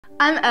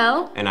I'm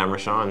Elle. And I'm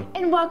Rashawn.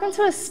 And welcome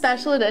to a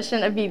special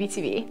edition of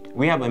Bdtv.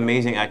 We have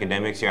amazing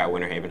academics here at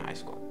Winter Haven High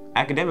School.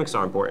 Academics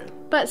are important.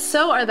 But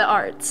so are the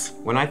arts.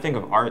 When I think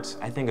of arts,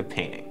 I think of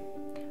painting.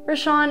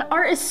 Rashawn,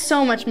 art is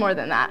so much more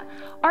than that.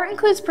 Art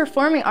includes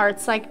performing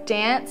arts like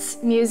dance,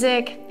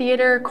 music,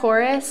 theater,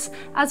 chorus,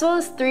 as well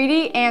as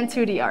 3D and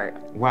 2D art.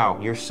 Wow,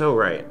 you're so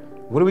right.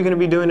 What are we going to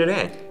be doing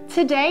today?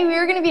 Today, we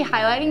are going to be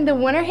highlighting the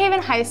Winter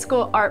Haven High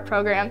School art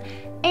program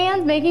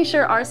and making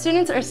sure our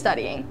students are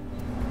studying.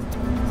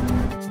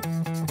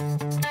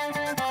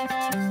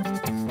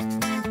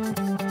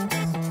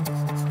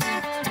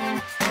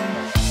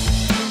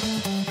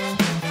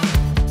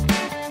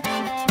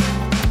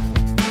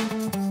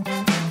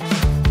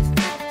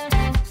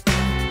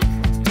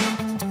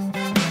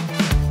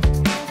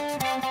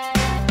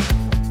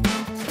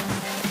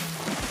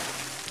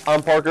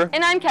 I'm Parker.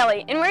 And I'm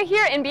Kelly, and we're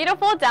here in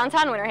beautiful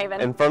downtown Winter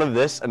Haven. In front of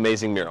this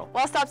amazing mural.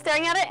 Well, stop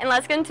staring at it and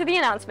let's get into the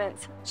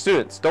announcements.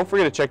 Students, don't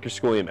forget to check your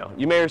school email.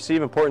 You may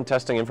receive important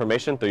testing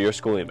information through your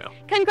school email.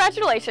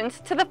 Congratulations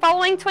to the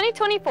following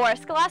 2024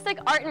 Scholastic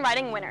Art and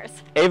Writing winners.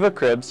 Ava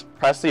Cribbs,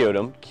 Presley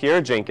Odom,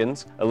 Kiera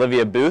Jenkins,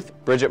 Olivia Booth,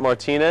 Bridget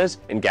Martinez,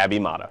 and Gabby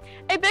Mata.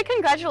 A big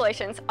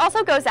congratulations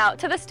also goes out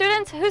to the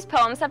students whose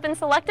poems have been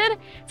selected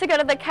to go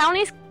to the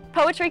county's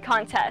poetry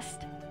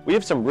contest. We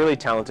have some really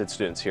talented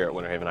students here at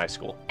Winter Haven High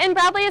School. And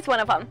Bradley is one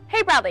of them.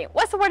 Hey Bradley,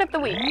 what's the word of the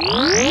week?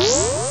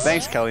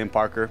 Thanks, Kelly and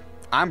Parker.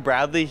 I'm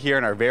Bradley here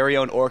in our very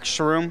own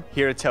orchestra room,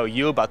 here to tell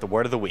you about the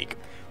word of the week.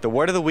 The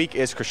word of the week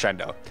is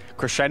crescendo.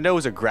 Crescendo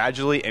is a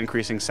gradually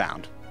increasing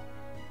sound.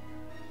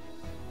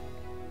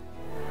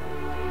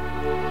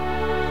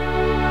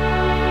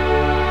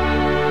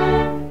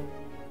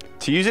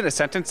 To use it in a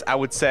sentence, I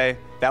would say,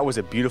 that was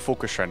a beautiful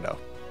crescendo.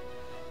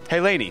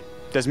 Hey Lainey,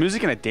 does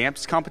music in a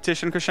dance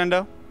competition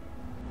crescendo?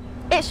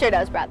 It sure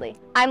does, Bradley.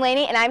 I'm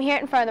Lainey, and I'm here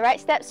in front of the Right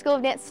Step School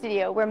of Dance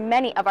studio where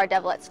many of our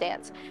Develettes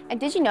dance. And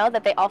did you know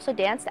that they also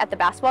danced at the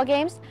basketball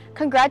games?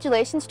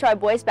 Congratulations to our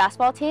boys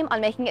basketball team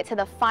on making it to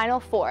the Final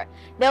Four.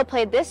 They'll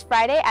play this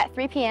Friday at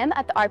 3 p.m.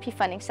 at the RP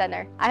Funding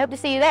Center. I hope to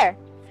see you there.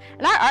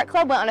 And our art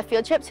club went on a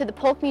field trip to the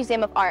Polk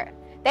Museum of Art.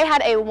 They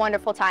had a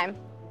wonderful time.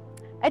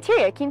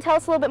 Atiria, can you tell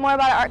us a little bit more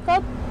about our art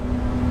club?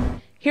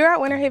 Here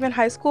at Winter Haven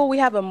High School, we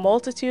have a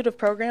multitude of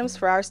programs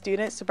for our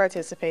students to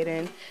participate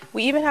in.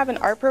 We even have an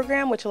art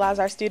program which allows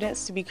our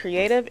students to be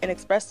creative and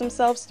express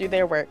themselves through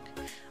their work.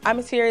 I'm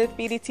Atiria with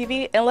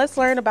Bdtv, and let's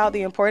learn about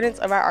the importance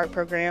of our art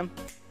program.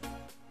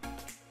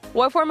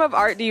 What form of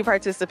art do you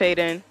participate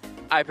in?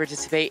 I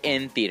participate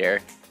in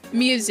theater.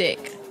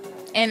 Music,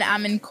 and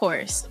I'm in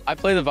chorus. I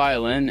play the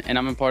violin, and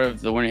I'm a part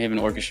of the Winter Haven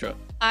Orchestra.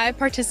 I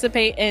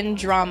participate in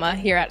drama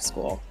here at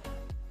school.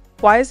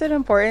 Why is it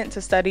important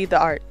to study the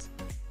arts?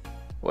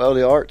 Well,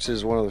 the arts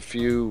is one of the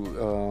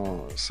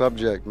few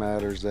subject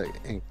matters that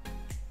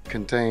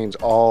contains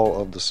all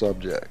of the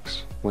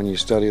subjects. When you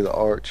study the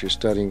arts, you're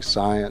studying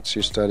science,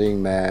 you're studying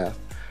math,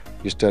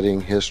 you're studying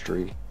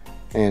history,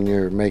 and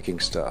you're making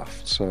stuff.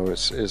 So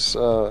it's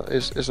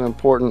an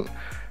important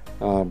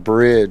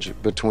bridge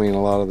between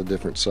a lot of the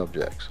different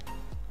subjects.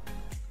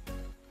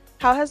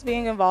 How has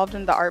being involved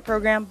in the art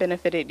program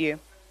benefited you?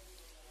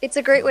 It's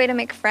a great way to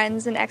make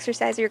friends and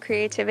exercise your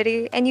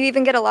creativity, and you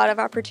even get a lot of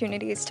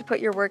opportunities to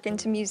put your work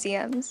into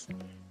museums.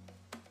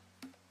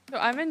 So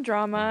I'm in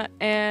drama,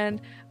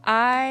 and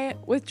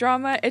with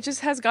drama, it just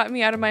has gotten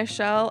me out of my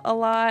shell a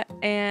lot,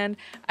 and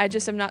I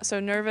just am not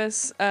so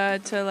nervous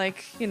to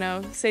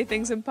say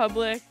things in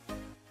public.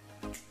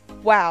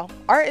 Wow,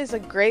 art is a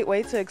great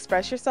way to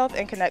express yourself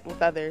and connect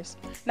with others.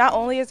 Not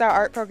only is our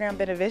art program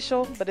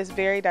beneficial, but it's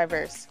very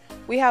diverse.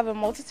 We have a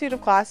multitude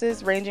of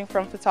classes ranging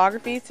from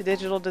photography to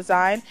digital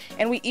design,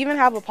 and we even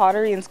have a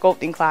pottery and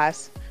sculpting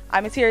class.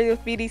 I'm Atiria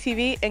with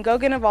Bdtv, and go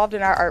get involved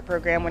in our art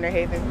program, Winter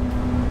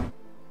Haven.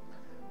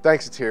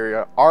 Thanks,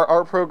 Atiria. Our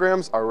art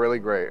programs are really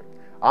great.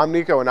 I'm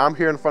Nico, and I'm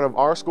here in front of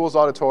our school's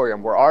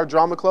auditorium where our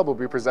drama club will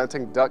be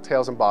presenting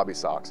DuckTales and Bobby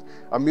Sox,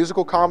 a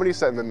musical comedy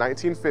set in the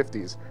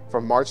 1950s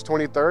from March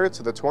 23rd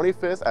to the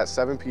 25th at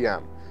 7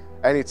 p.m.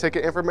 Any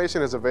ticket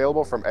information is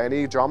available from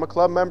any drama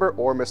club member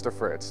or Mr.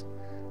 Fritz.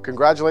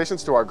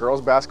 Congratulations to our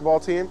girls basketball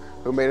team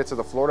who made it to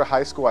the Florida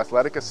High School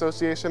Athletic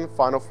Association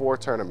Final Four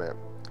tournament.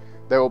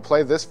 They will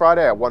play this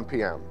Friday at 1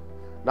 p.m.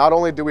 Not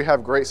only do we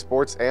have great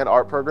sports and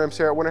art programs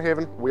here at Winter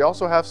Haven, we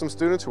also have some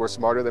students who are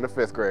smarter than a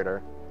fifth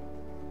grader.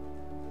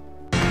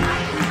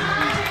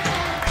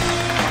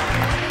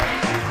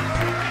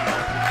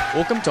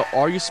 Welcome to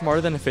Are You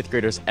Smarter Than a Fifth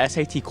Grader's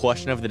SAT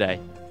question of the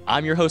day.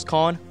 I'm your host,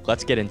 Colin.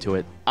 Let's get into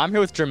it. I'm here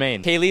with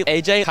Jermaine, Kaylee,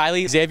 AJ,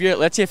 Kylie, Xavier.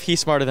 Let's see if he's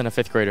smarter than a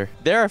fifth grader.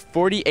 There are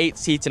 48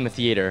 seats in the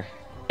theater.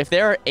 If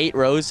there are 8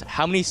 rows,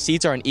 how many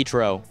seats are in each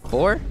row?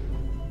 4?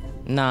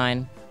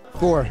 9.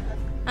 4.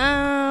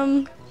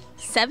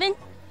 7?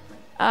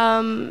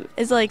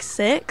 Is like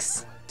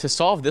 6. To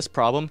solve this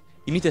problem,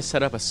 you need to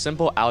set up a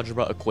simple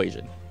algebra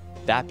equation.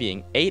 That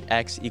being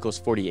 8x equals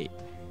 48.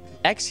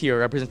 X here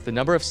represents the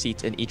number of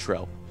seats in each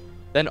row.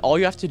 Then all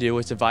you have to do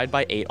is divide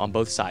by 8 on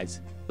both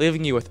sides,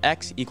 leaving you with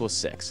x equals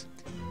 6.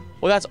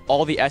 Well, that's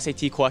all the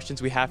SAT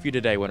questions we have for you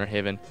today, Winter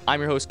Haven. I'm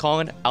your host,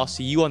 Colin. I'll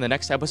see you on the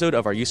next episode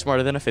of Are You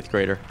Smarter Than a Fifth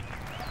Grader?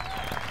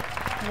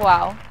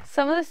 Wow,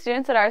 some of the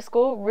students at our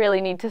school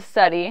really need to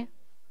study.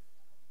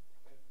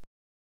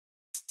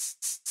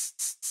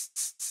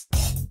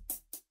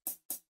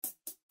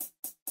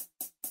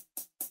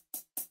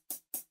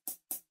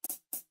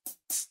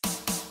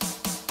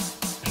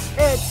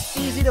 It's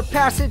easy to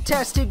pass a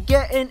test, to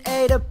get an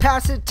A, to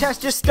pass a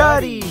test, just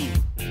study.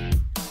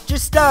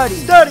 Just study,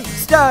 study,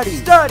 study,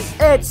 study.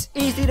 It's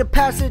easy to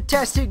pass a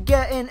test, to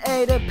get an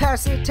A, to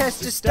pass a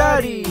test, just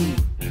study.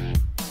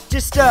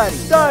 Just study,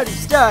 study,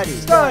 study,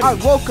 study. I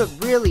woke up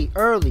really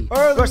early.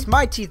 Brushed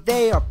my teeth,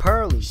 they are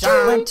pearly.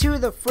 Went to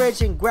the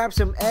fridge and grabbed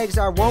some eggs,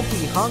 I won't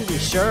be hungry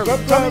surely.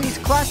 Some of these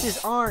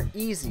classes aren't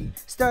easy.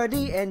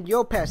 Study and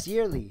you'll pass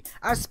yearly.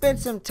 I spent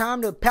some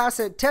time to pass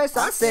a test,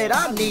 I said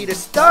I need to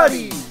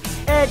study.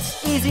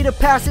 It's easy to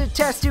pass a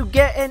test, to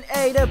get an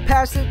A, to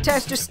pass a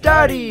test, just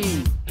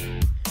study.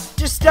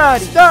 Just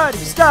study, study,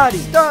 study,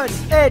 study.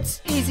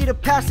 It's easy to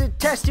pass a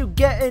test, to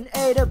get an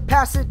A, to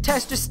pass a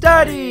test, just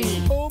study.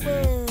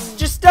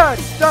 Just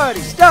study, study,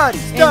 study,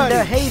 study. And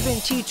the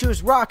Haven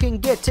teachers rock and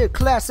get to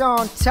class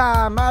on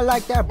time. I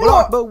like that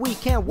block, but we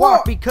can't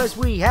walk because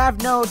we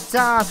have no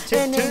time.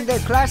 And in the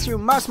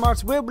classroom, my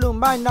smarts will bloom,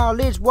 my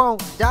knowledge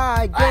won't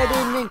die.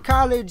 Getting in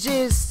college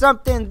is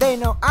something they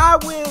know I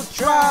will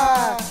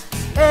try.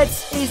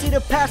 It's easy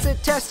to pass a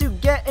test, to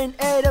get an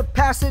A, to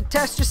pass a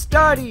test, just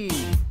study.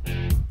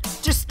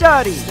 Just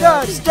study,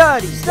 study,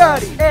 study,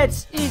 study.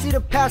 It's easy to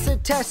pass a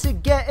test, to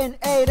get an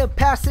A, to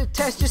pass a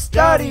test, just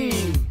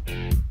study.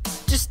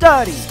 Just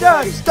study,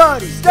 study,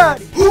 study,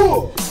 study.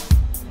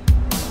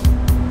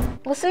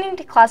 Listening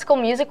to classical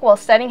music while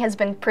studying has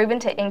been proven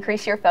to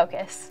increase your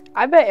focus.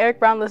 I bet Eric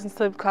Brown listens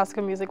to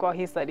classical music while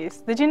he studies.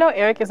 Did you know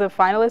Eric is a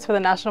finalist for the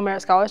National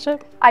Merit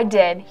Scholarship? I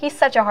did. He's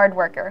such a hard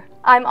worker.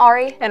 I'm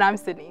Ari. And I'm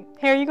Sydney.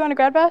 Hey, are you going to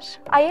Grad Bash?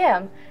 I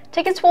am.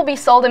 Tickets will be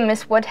sold in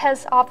Miss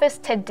Woodhead's office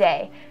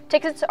today.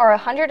 Tickets are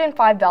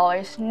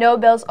 $105, no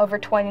bills over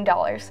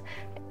 $20.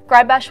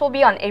 Grad Bash will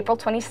be on April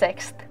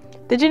 26th.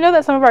 Did you know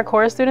that some of our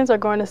chorus students are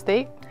going to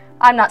state?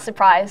 I'm not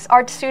surprised.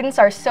 Our students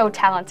are so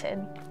talented.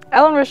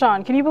 Ellen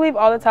Rashawn, can you believe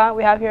all the talent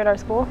we have here at our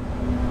school?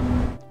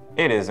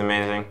 It is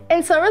amazing.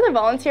 And some of the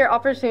volunteer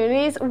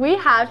opportunities we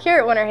have here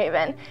at Winter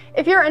Haven.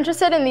 If you're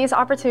interested in these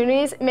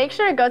opportunities, make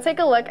sure to go take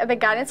a look at the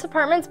Guidance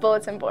Department's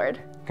bulletin board.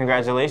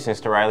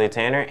 Congratulations to Riley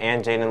Tanner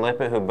and Jaden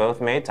Lippett, who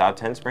both made top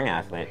 10 spring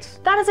athletes.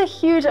 That is a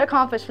huge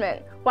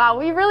accomplishment. Wow,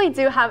 we really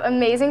do have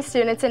amazing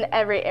students in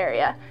every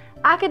area.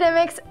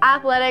 Academics,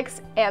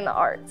 athletics, and the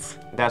arts.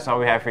 That's all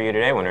we have for you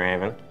today, Winter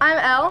Haven. I'm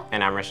Elle.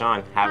 And I'm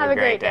Rashawn. Have a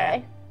great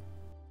day.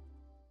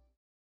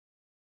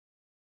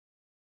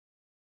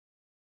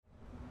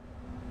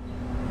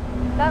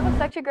 That was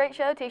such a great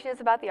show teaching us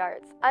about the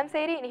arts. I'm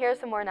Sadie, and here are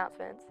some more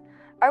announcements.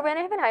 Our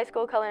Winter Haven High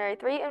School Culinary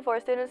 3 and 4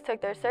 students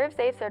took their Serve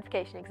Safe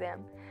certification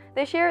exam.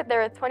 This year,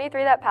 there were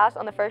 23 that passed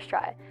on the first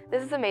try.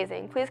 This is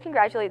amazing. Please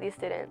congratulate these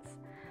students.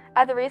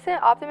 At the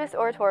recent Optimist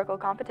Oratorical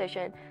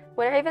competition,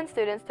 Winter Haven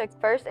students took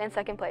first and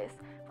second place.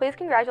 Please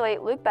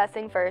congratulate Luke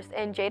Bessing first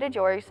and Jada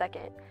George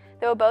second.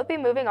 They will both be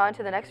moving on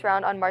to the next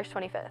round on March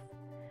 25th.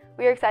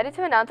 We are excited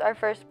to announce our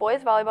first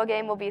boys volleyball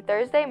game will be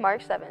Thursday,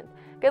 March 7th.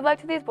 Good luck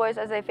to these boys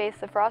as they face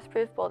the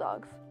Frostproof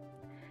Bulldogs.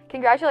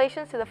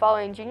 Congratulations to the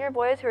following junior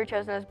boys who were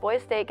chosen as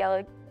Boys State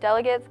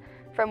delegates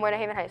from Winter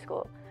Haven High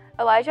School: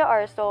 Elijah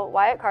Aristel,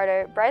 Wyatt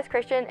Carter, Bryce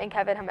Christian, and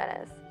Kevin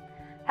Jimenez.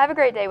 Have a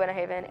great day, Winter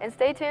Haven, and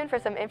stay tuned for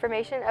some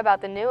information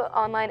about the new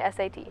online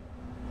SAT.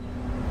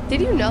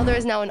 Did you know there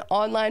is now an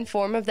online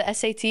form of the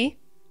SAT?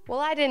 Well,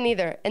 I didn't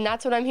either, and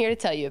that's what I'm here to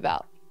tell you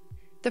about.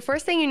 The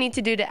first thing you need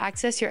to do to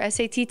access your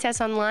SAT test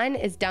online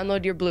is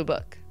download your Blue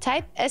Book.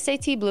 Type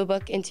SAT Blue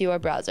Book into your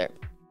browser.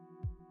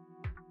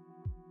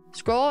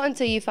 Scroll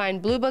until you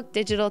find Blue Book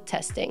Digital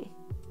Testing.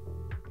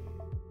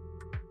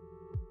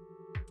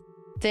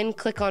 Then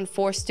click on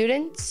For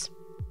Students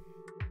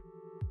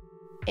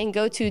and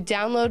go to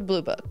Download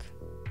Blue Book.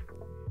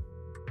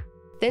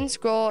 Then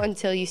scroll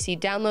until you see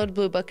Download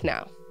Blue Book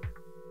Now.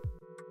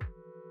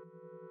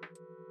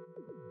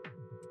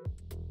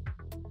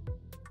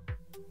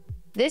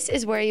 This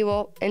is where you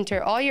will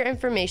enter all your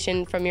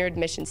information from your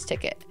admissions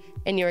ticket,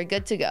 and you are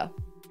good to go.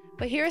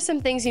 But here are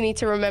some things you need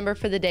to remember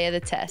for the day of the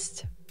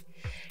test.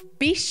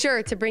 Be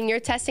sure to bring your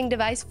testing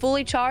device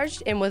fully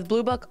charged and with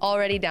Blue Book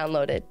already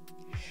downloaded.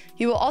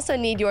 You will also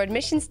need your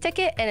admissions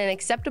ticket and an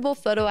acceptable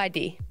photo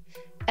ID,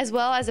 as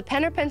well as a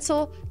pen or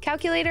pencil,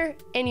 calculator,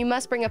 and you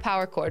must bring a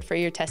power cord for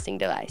your testing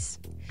device.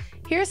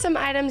 Here are some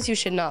items you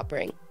should not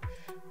bring: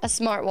 a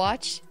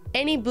smartwatch,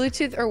 any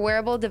Bluetooth or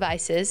wearable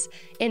devices,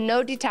 and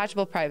no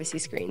detachable privacy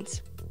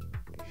screens.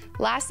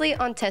 Lastly,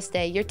 on test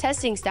day, your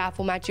testing staff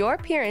will match your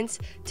appearance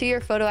to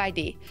your photo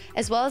ID,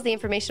 as well as the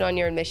information on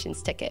your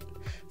admissions ticket.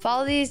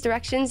 Follow these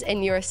directions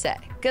and you're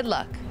set. Good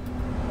luck.